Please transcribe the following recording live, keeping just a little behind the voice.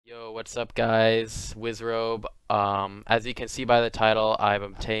Yo, what's up, guys? Wizzrobe. As you can see by the title, I've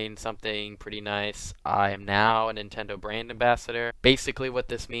obtained something pretty nice. I am now a Nintendo brand ambassador. Basically, what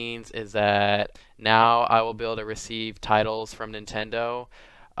this means is that now I will be able to receive titles from Nintendo.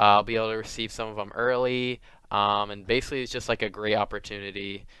 I'll be able to receive some of them early, and basically, it's just like a great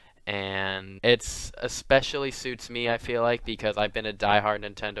opportunity. And it's especially suits me, I feel like, because I've been a diehard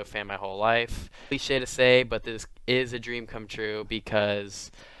Nintendo fan my whole life. Cliche to say, but this is a dream come true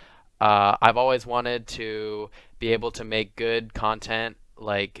because I've always wanted to be able to make good content,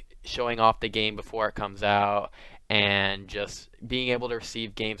 like showing off the game before it comes out, and just being able to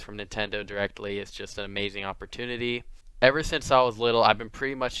receive games from Nintendo directly is just an amazing opportunity. Ever since I was little, I've been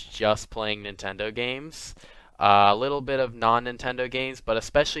pretty much just playing Nintendo games. A little bit of non-Nintendo games, but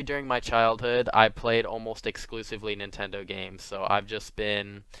especially during my childhood, I played almost exclusively Nintendo games. So I've just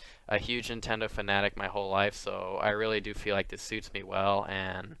been a huge Nintendo fanatic my whole life, so I really do feel like this suits me well,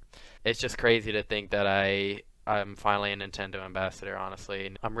 and it's just crazy to think that I'm finally a Nintendo ambassador,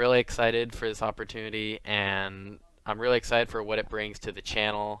 honestly. I'm really excited for this opportunity, and I'm really excited for what it brings to the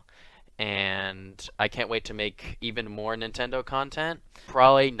channel, and I can't wait to make even more Nintendo content.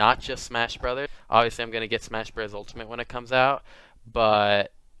 Probably not just Smash Brothers. Obviously, I'm going to get Smash Bros. Ultimate when it comes out,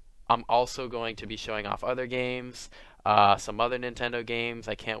 but I'm also going to be showing off other games, some other Nintendo games.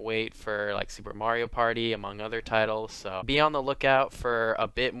 I can't wait for like Super Mario Party, among other titles. So be on the lookout for a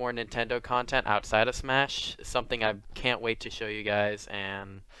bit more Nintendo content outside of Smash. Something I can't wait to show you guys,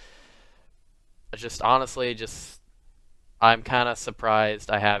 and just honestly, just I'm kind of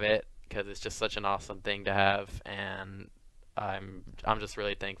surprised I have it because it's just such an awesome thing to have, and I'm just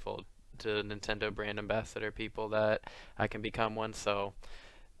really thankful to Nintendo brand ambassador people that I can become one. So.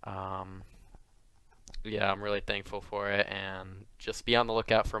 Um, yeah, I'm really thankful for it, and just be on the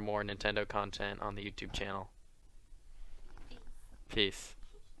lookout for more Nintendo content on the YouTube channel. Peace.